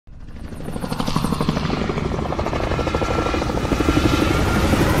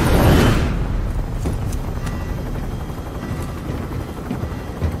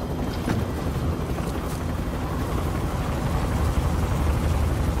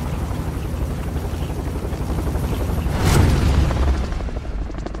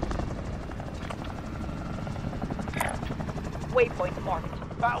waypoint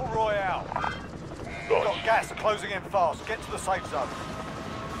marked. Battle Royale. We've got gas closing in fast. Get to the safe zone.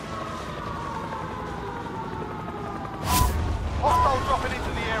 Hostile dropping into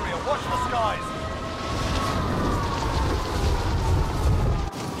the area. Watch the skies.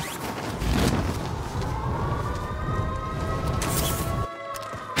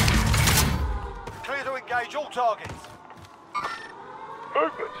 Clear to engage all targets.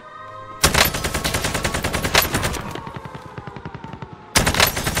 Movement.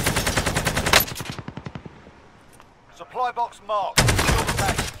 Supply box marked. Secure the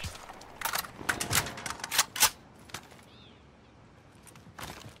package.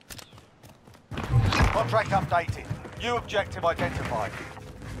 Contract updated. New objective identified.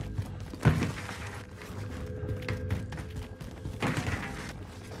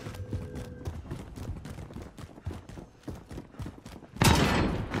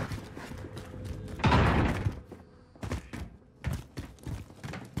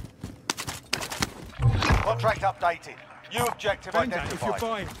 Contract updated. New objective identified. If you're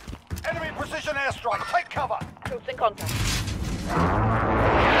buying. Enemy precision airstrike. Take cover. Troops in contact.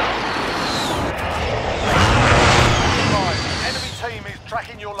 Enemy team is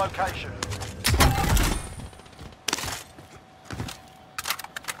tracking your location.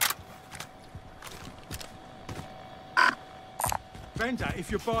 Vendor, if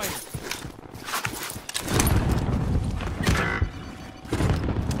you're buying.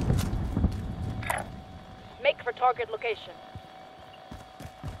 Make for target location.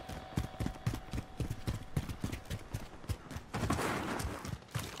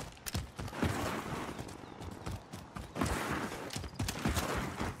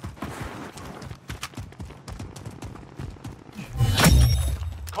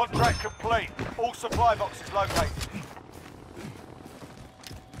 Contract complete. All supply boxes located.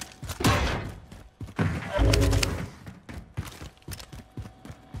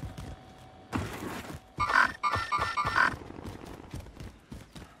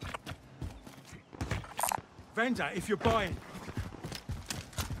 Vendor, if you're buying.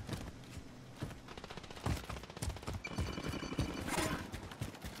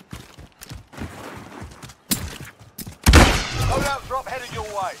 Loadout drop headed your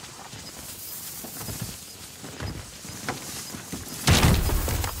way.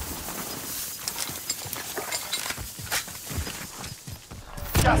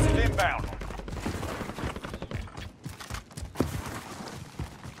 Gas is inbound.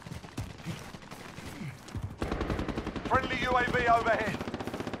 Friendly UAV overhead.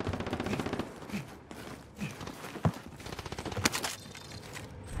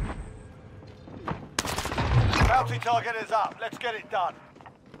 Bounty target is up. Let's get it done.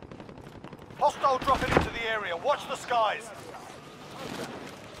 Hostile dropping into the area. Watch the skies.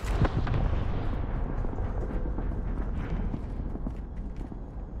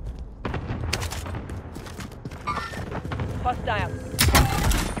 Hostile.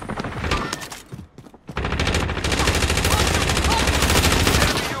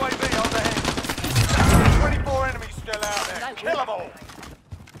 Enemy UAV overhead. 24 enemies still out there. Kill them all.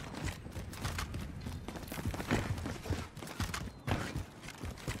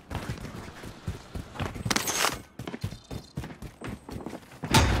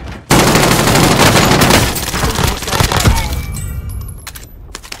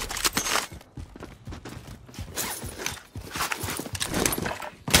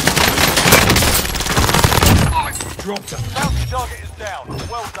 Dropped her. Bounty target is down.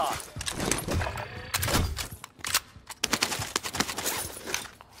 Well done.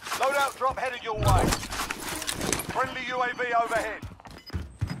 Loadout drop headed your way. Friendly UAV overhead.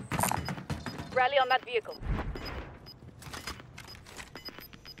 Rally on that vehicle.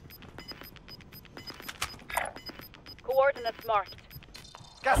 Coordinates marked.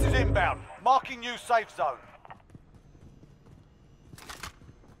 Gas is inbound. Marking new safe zone.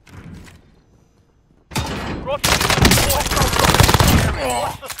 Watch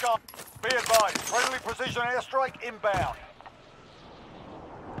the sky. Be advised, friendly precision airstrike inbound.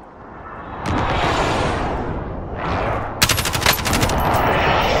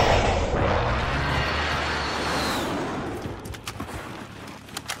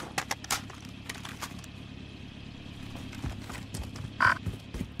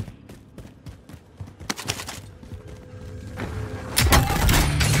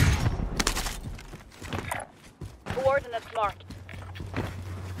 Coordinates marked.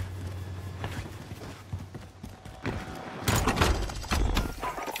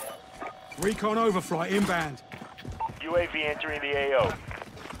 Recon overflight inbound. UAV entering the AO.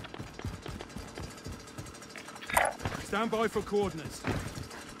 Stand by for coordinates.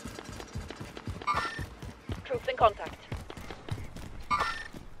 Troops in contact.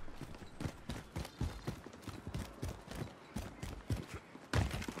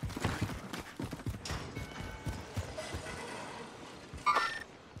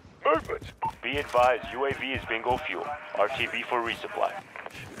 Be advised, UAV is bingo fuel. RTB for resupply.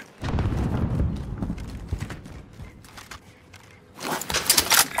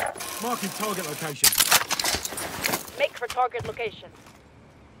 Marking target location. Make for target location.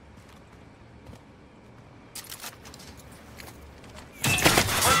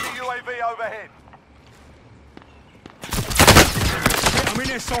 Friendly UAV overhead. I'm in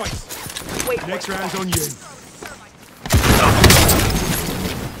their sights. Wait. Next round's on you.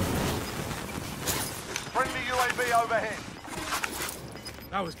 Friendly UAV overhead.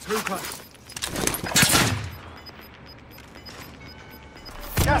 That was too close.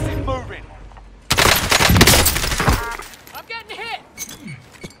 Gas is moving. I'm getting hit.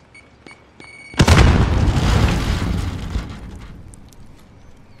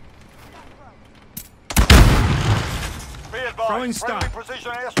 Be Throwing advised, friendly stun.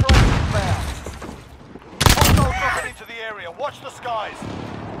 precision airstrike inbound. Hostile dropping into the area. Watch the skies.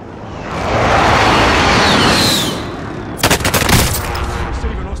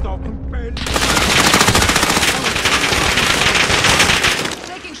 Receiving hostile.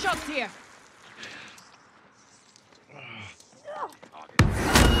 Taking shots here.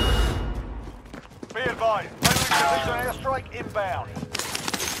 Be advised, friendly precision airstrike inbound.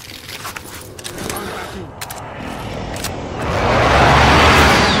 Going back in.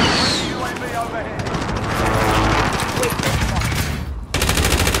 Friendly UAV overhead.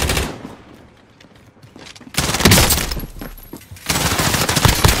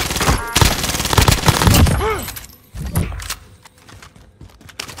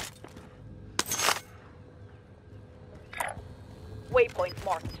 Waypoint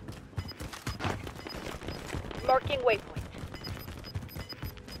marked. Marking waypoint.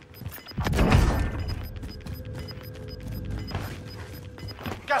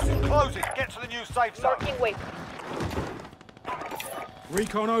 Gas is closing. Get to the new safe zone. Marking waypoint.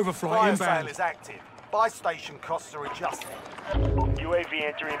 Recon overflight Fire sale inbound. is active. Buy station costs are adjusted. UAV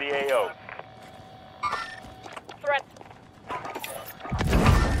entering the AO. Threat.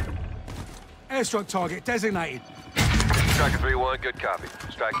 Airstrike target designated. Striker 3-1, good copy.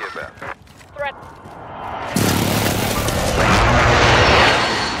 Strike inbound. Threat.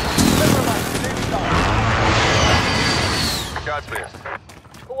 Shots missed.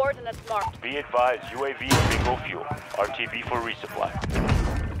 Coordinates marked. Be advised, UAV is bingo fuel. RTB for resupply.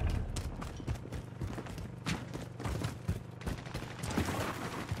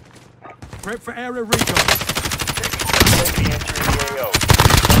 Prep for area recon. UAV entering the AO.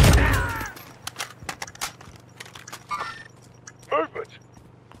 Movement!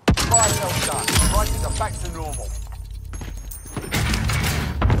 Fire sale done. Prices are back to normal.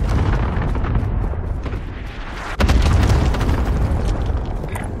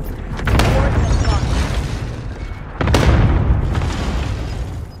 Coordinates marked.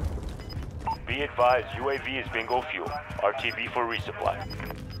 Be advised, UAV is bingo fuel. RTB for resupply.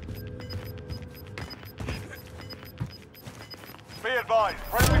 Be advised,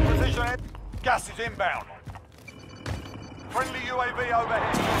 friendly precision air gas is inbound. Friendly UAV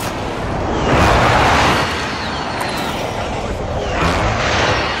overhead.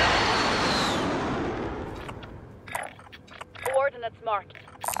 Coordinates marked.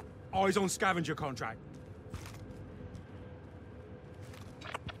 Eyes on scavenger contract.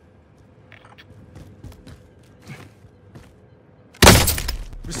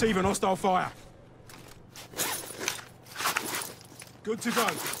 Receiving hostile fire. Good to go.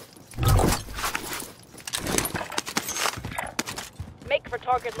 Make for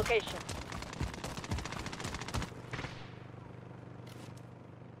target location.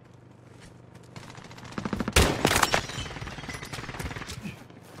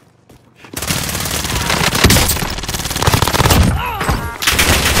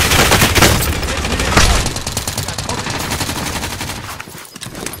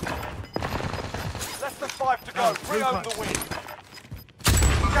 Less than 5 to go. Oh, Bring too home close. the win.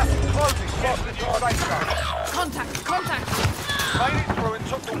 Gas is closing. Get to the new safe zone. Contact! Contact! Made it through and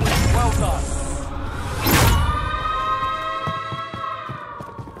took the win. Well done.